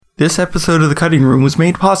This episode of The Cutting Room was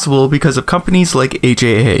made possible because of companies like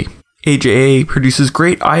AJA. AJA produces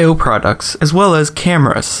great I/O products as well as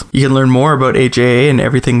cameras. You can learn more about AJA and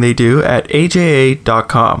everything they do at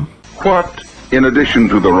aja.com. What, in addition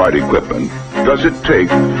to the right equipment, does it take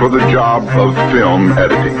for the job of film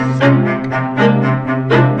editing?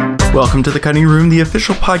 Welcome to The Cutting Room, the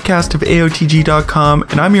official podcast of AOTG.com,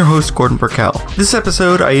 and I'm your host, Gordon Burkell. This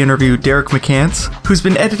episode, I interview Derek McCants, who's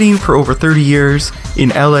been editing for over 30 years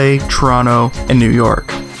in LA, Toronto, and New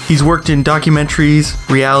York. He's worked in documentaries,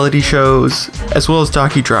 reality shows, as well as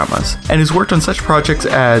docudramas, and has worked on such projects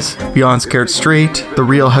as Beyond Scared Straight, The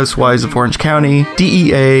Real Housewives of Orange County,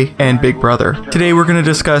 D.E.A, and Big Brother. Today we're going to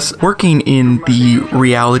discuss working in the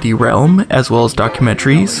reality realm, as well as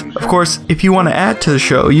documentaries. Of course, if you want to add to the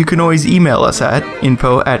show, you can always email us at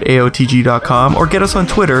info@aotg.com or get us on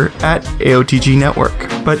Twitter at AOTG Network.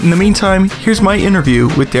 But in the meantime, here's my interview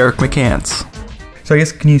with Derek McCants. So I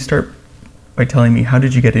guess, can you start by telling me, how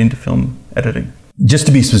did you get into film editing? Just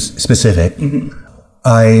to be specific,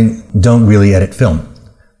 I don't really edit film.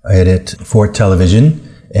 I edit for television,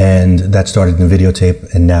 and that started in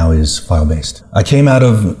videotape and now is file-based. I came out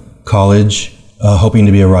of college hoping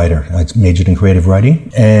to be a writer. I majored in creative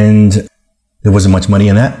writing, and there wasn't much money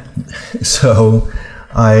in that. So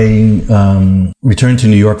I returned to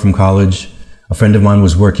New York from college. A friend of mine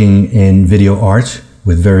was working in video art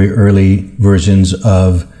with very early versions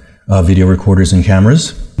of video recorders and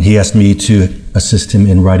cameras. He asked me to assist him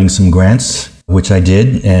in writing some grants, which I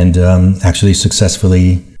did, and actually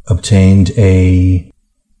successfully obtained a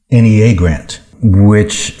D.E.A grant,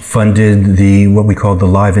 which funded what we call the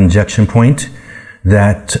live injection point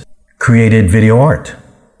that created video art.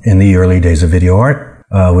 In the early days of video art,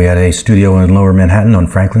 we had a studio in Lower Manhattan on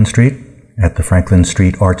Franklin Street at the Franklin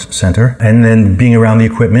Street Arts Center. And then being around the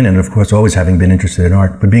equipment, and of course always having been interested in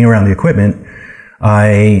art, but being around the equipment,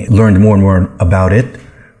 I learned more and more about it,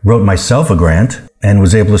 wrote myself a grant, and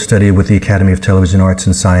was able to study with the Academy of Television Arts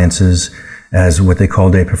and Sciences as what they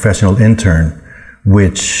called a professional intern,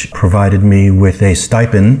 which provided me with a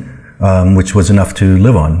stipend, which was enough to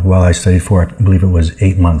live on while I studied for, I believe it was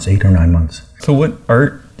 8 or 9 months. So what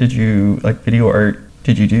art did you, video art,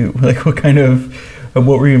 did you do?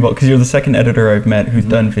 What were you involved? Because you're the second editor I've met who's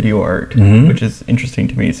done video art, which is interesting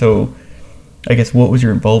to me. So I guess, what was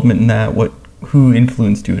your involvement in that? Who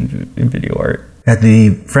influenced you in video art? At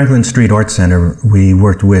the Franklin Street Arts Center, we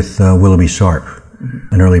worked with Willoughby Sharp,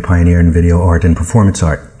 an early pioneer in video art and performance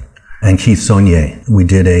art, and Keith Saunier. We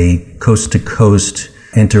did a coast-to-coast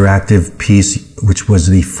interactive piece, which was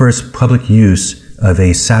the first public use of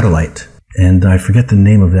a satellite. And I forget the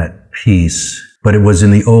name of that piece, but it was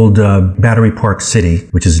in the old Battery Park City,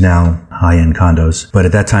 which is now high-end condos, but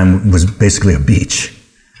at that time was basically a beach.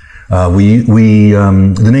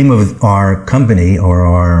 The name of our company, or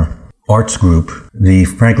our arts group, the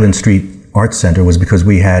Franklin Street Arts Center, was because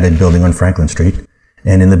we had a building on Franklin Street,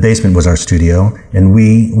 and in the basement was our studio, and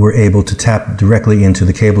we were able to tap directly into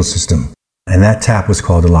the cable system. And that tap was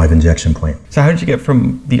called a live injection point. So how did you get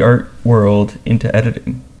from the art world into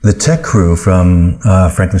editing? The tech crew from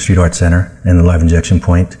Franklin Street Arts Center and the live injection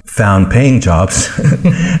point found paying jobs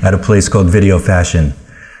at a place called Video Fashion.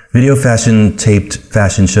 Video Fashion taped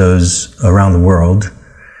fashion shows around the world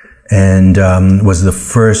and was the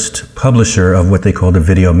first publisher of what they called a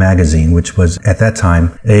video magazine, which was, at that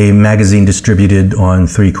time, a magazine distributed on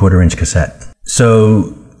 3/4-inch cassette.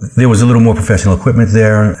 So there was a little more professional equipment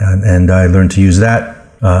there, and I learned to use that.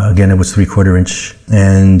 Again, it was 3/4-inch.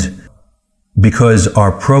 And because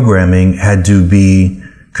our programming had to be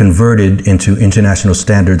converted into international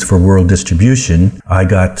standards for world distribution, I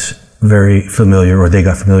got very familiar, or they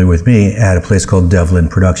got familiar with me, at a place called Devlin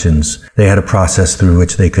Productions. They had a process through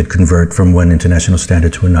which they could convert from one international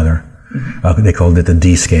standard to another. They called it the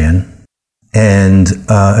D-scan. And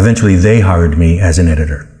eventually they hired me as an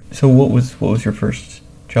editor. So what was your first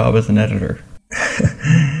job as an editor?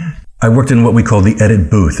 I worked in what we call the edit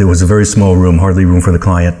booth. It was a very small room, hardly room for the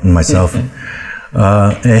client and myself.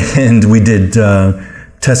 And we did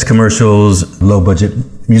test commercials, low-budget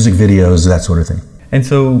music videos, that sort of thing. And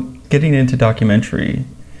so, getting into documentary,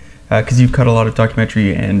 because you've cut a lot of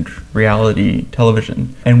documentary and reality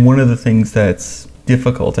television, and one of the things that's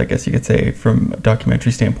difficult, I guess you could say, from a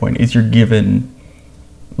documentary standpoint, is you're given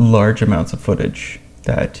large amounts of footage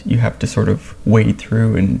that you have to sort of wade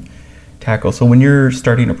through and tackle. So when you're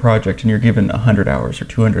starting a project and you're given 100 hours or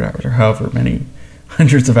 200 hours or however many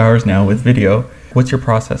hundreds of hours now with video, what's your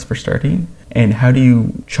process for starting? And how do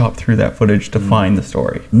you chop through that footage to find the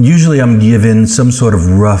story? Usually I'm given some sort of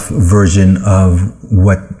rough version of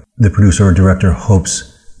what the producer or director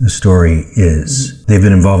hopes the story is. They've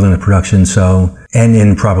been involved in the production, and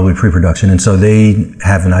in probably pre-production, and so they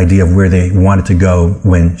have an idea of where they want it to go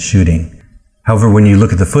when shooting. However, when you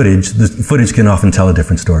look at the footage can often tell a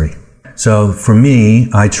different story. So for me,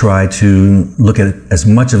 I try to look at as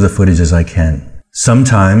much of the footage as I can.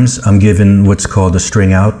 Sometimes I'm given what's called a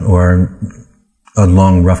string out or a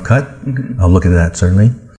long rough cut. I'll look at that,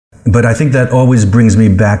 certainly. But I think that always brings me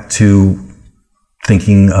back to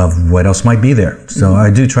thinking of what else might be there. So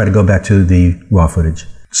I do try to go back to the raw footage.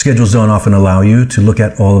 Schedules don't often allow you to look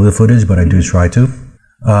at all of the footage, but I do try to.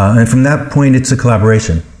 And from that point, it's a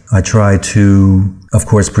collaboration. I try to, of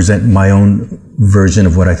course, present my own version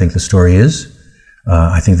of what I think the story is.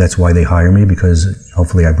 I think that's why they hire me, because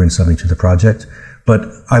hopefully I bring something to the project. But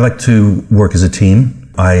I like to work as a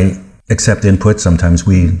team. I accept input. Sometimes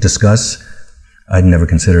we discuss. I'd never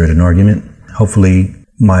consider it an argument. Hopefully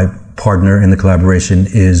my partner in the collaboration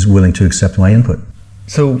is willing to accept my input.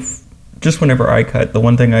 So just whenever I cut, the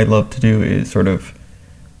one thing I love to do is sort of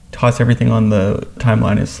toss everything on the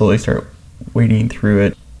timeline and slowly start wading through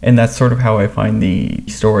it. And that's sort of how I find the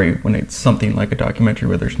story when it's something like a documentary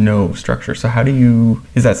where there's no structure. So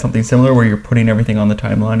is that something similar where you're putting everything on the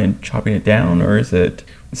timeline and chopping it down, or is it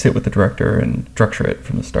sit with the director and structure it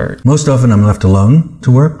from the start? Most often I'm left alone to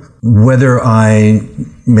work. Whether I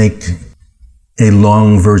make a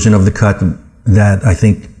long version of the cut that I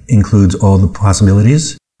think includes all the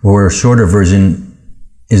possibilities, or a shorter version,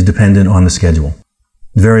 is dependent on the schedule.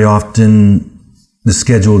 Very often the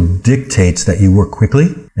schedule dictates that you work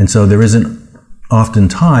quickly, and so there isn't often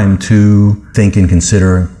time to think and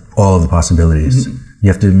consider all of the possibilities. You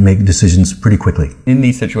have to make decisions pretty quickly. In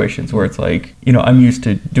these situations where it's like, I'm used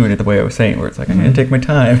to doing it the way I was saying, where it's like, I'm going to take my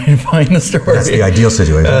time and find the story. That's the ideal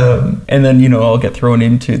situation. And then, I'll get thrown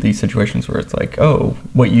into these situations where it's like, oh,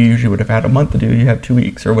 what you usually would have had a month to do, you have 2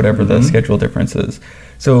 weeks or whatever the schedule difference is.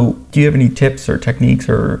 So do you have any tips or techniques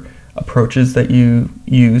or approaches that you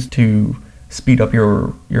use to speed up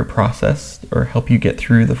your process or help you get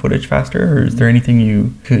through the footage faster? Or is there anything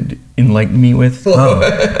you could enlighten me with?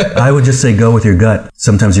 I would just say go with your gut.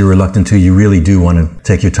 Sometimes you're reluctant to. You really do want to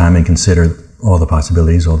take your time and consider all the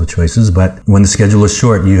possibilities, all the choices. But when the schedule is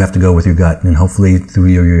short, you have to go with your gut. And hopefully through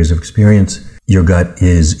your years of experience, your gut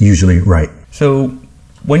is usually right. So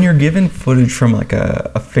when you're given footage from like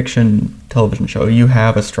a fiction television show, you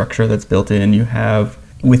have a structure that's built in. You have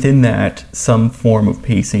within that some form of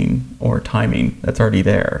pacing or timing that's already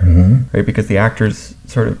there, right? Because the actors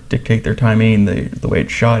sort of dictate their timing, the way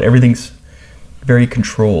it's shot, everything's very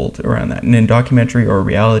controlled around that. And in documentary or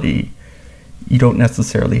reality, you don't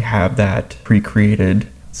necessarily have that pre-created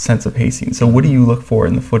sense of pacing. So what do you look for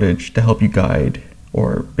in the footage to help you guide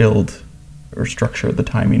or build or structure the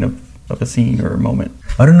timing of a scene or a moment?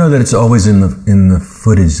 I don't know that it's always in the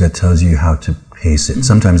footage that tells you how to pace it.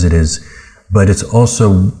 Sometimes it is. But it's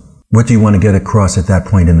also, what do you want to get across at that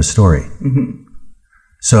point in the story?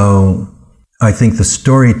 So I think the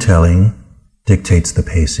storytelling dictates the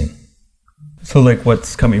pacing. So like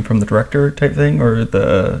what's coming from the director type thing, or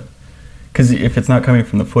because if it's not coming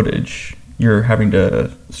from the footage, you're having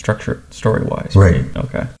to structure it story-wise, right?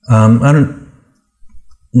 Okay. I don't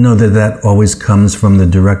know that always comes from the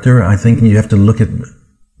director. I think you have to look at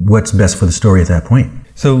what's best for the story at that point.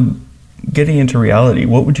 So getting into reality,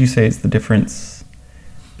 what would you say is the difference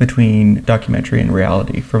between documentary and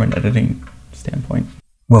reality from an editing standpoint?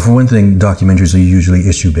 Well, for one thing, documentaries are usually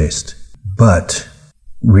issue-based. But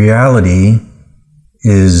reality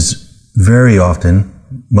is very often,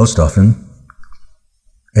 most often,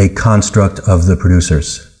 a construct of the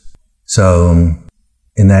producers. So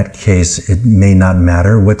in that case, it may not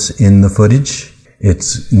matter what's in the footage.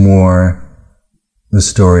 It's more the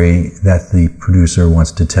story that the producer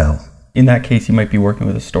wants to tell. In that case, you might be working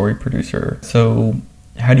with a story producer. So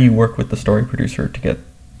how do you work with the story producer to get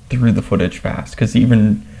through the footage fast? Because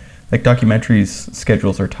even like documentaries,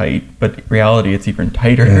 schedules are tight, but reality, it's even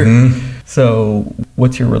tighter. So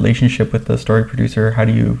what's your relationship with the story producer? How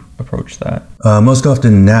do you approach that? Most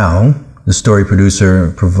often now, the story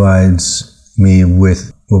producer provides me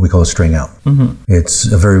with what we call a string out.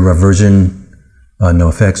 It's a very rough version, no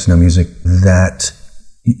effects, no music, that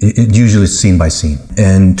it usually is scene by scene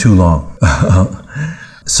and too long.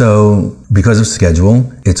 So because of schedule,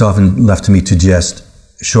 it's often left to me to just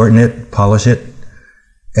shorten it, polish it,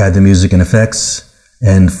 add the music and effects,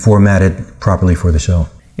 and format it properly for the show.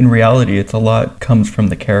 In reality, it's a lot comes from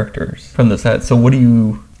the characters, from the set. So what do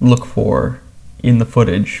you look for in the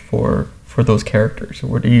footage for those characters? Or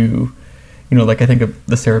what do you like I think of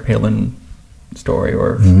the Sarah Palin story,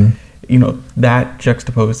 or that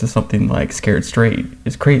juxtaposed to something like Scared Straight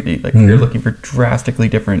is crazy. Like you're looking for drastically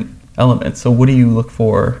different elements. So what do you look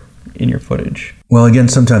for in your footage? Well, again,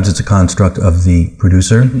 sometimes it's a construct of the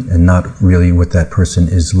producer and not really what that person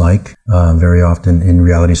is like. Very often in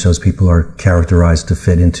reality shows, people are characterized to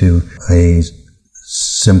fit into a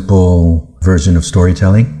simple version of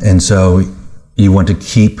storytelling. And so you want to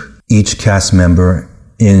keep each cast member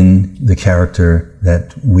in the character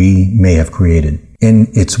that we may have created. In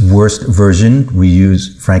its worst version, we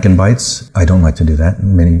use Frankenbites. I don't like to do that.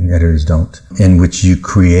 Many editors don't. In which you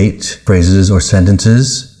create phrases or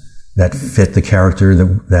sentences that fit the character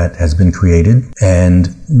that has been created. And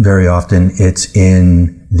very often it's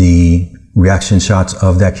in the reaction shots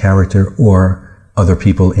of that character or other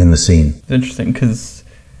people in the scene. It's interesting because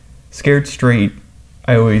Scared Straight,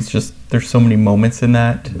 there's so many moments in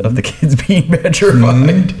that of the kids being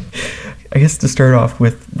petrified. I guess to start off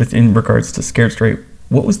with in regards to Scared Straight,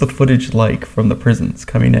 what was the footage like from the prisons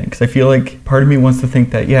coming in? Because I feel like part of me wants to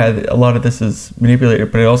think that, yeah, a lot of this is manipulated,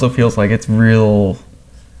 but it also feels like it's real.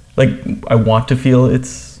 Like, I want to feel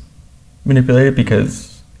it's manipulated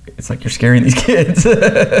because it's like you're scaring these kids.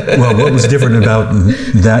 Well, what was different about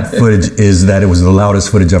that footage is that it was the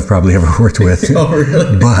loudest footage I've probably ever worked with. Oh,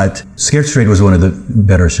 really? But Scared Straight was one of the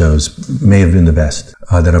better shows, may have been the best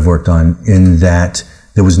that I've worked on, in that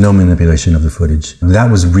there was no manipulation of the footage.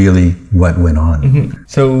 That was really what went on. Mm-hmm.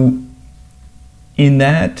 So in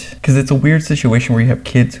that, because it's a weird situation where you have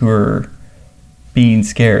kids who are being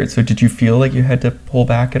scared. So did you feel like you had to pull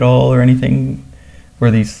back at all or anything?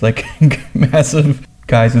 Were these like massive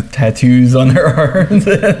guys with tattoos on their arms?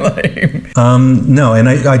 No, and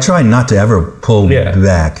I try not to ever pull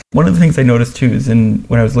back. One of the things I noticed too is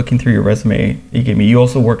when I was looking through your resume you gave me, you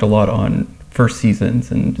also worked a lot on first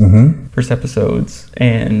seasons and first episodes,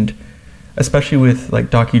 and especially with like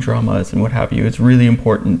docudramas and what have you, it's really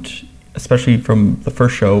important, especially from the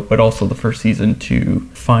first show, but also the first season, to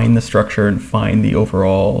find the structure and find the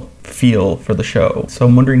overall feel for the show. So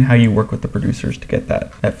I'm wondering how you work with the producers to get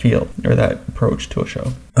that feel or that approach to a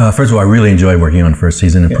show. First of all, I really enjoy working on first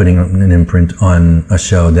season and putting an imprint on a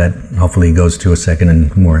show that hopefully goes to a second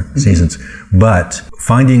and more seasons. But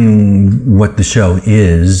finding what the show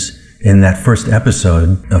is in that first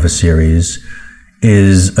episode of a series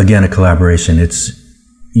is, again, a collaboration. It's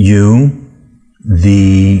you,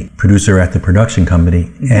 the producer at the production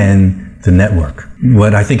company, and the network.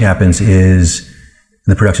 What I think happens is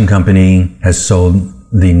the production company has sold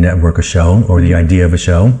the network a show or the idea of a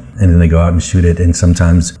show, and then they go out and shoot it, and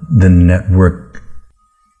sometimes the network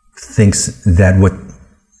thinks that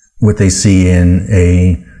what they see in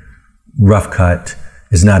a rough cut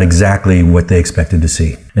is not exactly what they expected to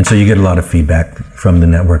see. And so you get a lot of feedback from the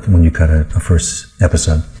network when you cut a first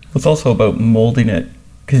episode. It's also about molding it,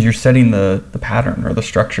 because you're setting the pattern or the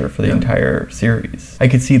structure for the entire series. I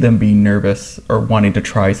could see them being nervous or wanting to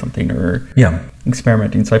try something or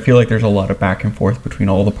experimenting. So I feel like there's a lot of back and forth between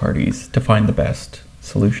all the parties to find the best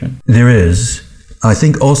solution. There is. I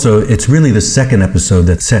think also it's really the second episode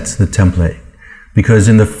that sets the template, because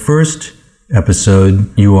in the first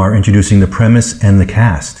episode you are introducing the premise and the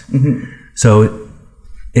cast. So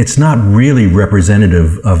it's not really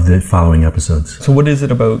representative of the following episodes. So what is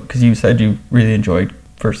it about, because you said you really enjoyed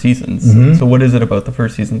first seasons. So what is it about the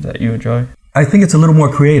first seasons that you enjoy? I think it's a little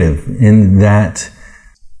more creative in that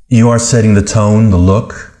you are setting the tone, the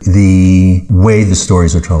look, the way the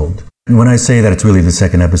stories are told. And when I say that it's really the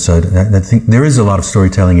second episode, I think there is a lot of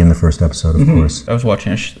storytelling in the first episode, of course. I was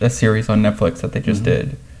watching a series on Netflix that they just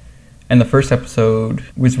did, and the first episode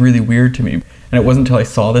was really weird to me. And it wasn't until I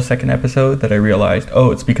saw the second episode that I realized,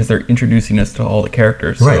 oh, it's because they're introducing us to all the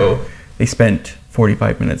characters. So they spent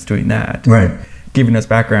 45 minutes doing that. Giving us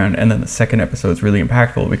background, and then the second episode is really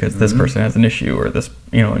impactful because this person has an issue or this,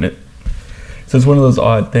 and it. So it's one of those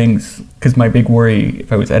odd things, because my big worry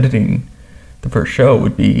if I was editing the first show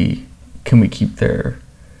would be, can we keep their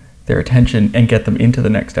attention and get them into the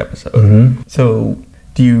next episode? So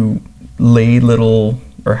do you lay little,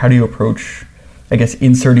 or how do you approach, I guess,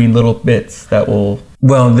 inserting little bits that will...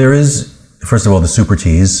 Well, there is, first of all, the super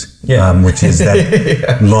tease, which is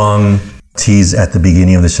that long tease at the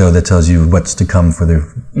beginning of the show that tells you what's to come for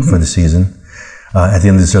the season. At the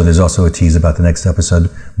end of the show, there's also a tease about the next episode.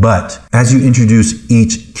 But as you introduce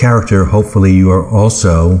each character, hopefully you are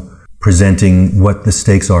also presenting what the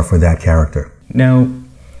stakes are for that character. Now,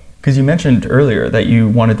 because you mentioned earlier that you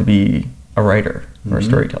wanted to be a writer or a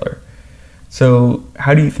storyteller. So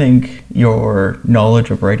how do you think your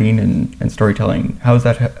knowledge of writing and storytelling, how has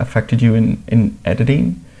that affected you in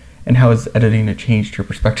editing? And how has editing changed your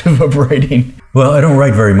perspective of writing? Well, I don't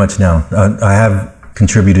write very much now. I have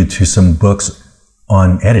contributed to some books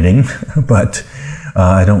on editing, but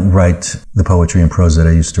I don't write the poetry and prose that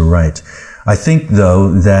I used to write. I think,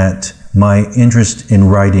 though, that my interest in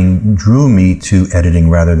writing drew me to editing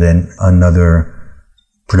rather than another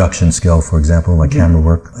production skill, for example, like camera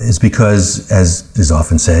work, is because, as is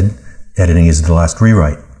often said, editing is the last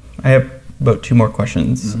rewrite. I have about 2 more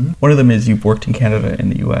questions. One of them is, you've worked in Canada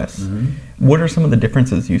and the US. What are some of the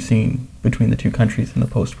differences you've seen between the 2 countries in the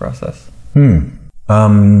post process?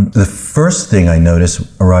 The first thing I noticed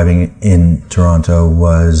arriving in Toronto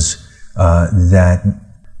was that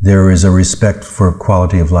there is a respect for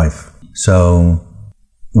quality of life. So,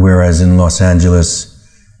 whereas in Los Angeles,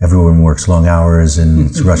 everyone works long hours and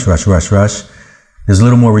it's rush, rush, rush, rush, there's a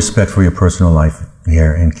little more respect for your personal life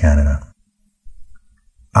here in Canada.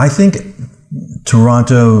 I think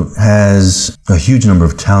Toronto has a huge number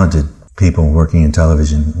of talented people working in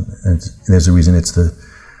television. There's a reason it's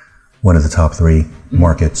one of the top 3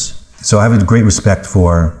 markets. So I have a great respect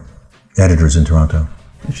for editors in Toronto.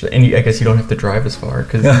 And I guess you don't have to drive as far,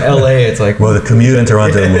 because in LA it's like... Well, the commute in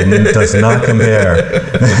Toronto does not compare.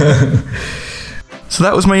 So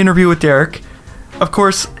that was my interview with Derek. Of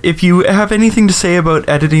course, if you have anything to say about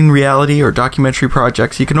editing reality or documentary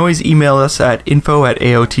projects, you can always email us at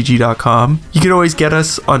info@aotg.com. You can always get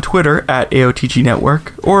us on Twitter @AOTG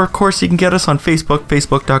Network, or of course you can get us on Facebook,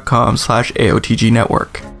 facebook.com/AOTG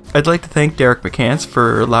Network. I'd like to thank Derek McCants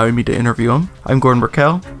for allowing me to interview him. I'm Gordon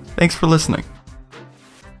Burkell. Thanks for listening.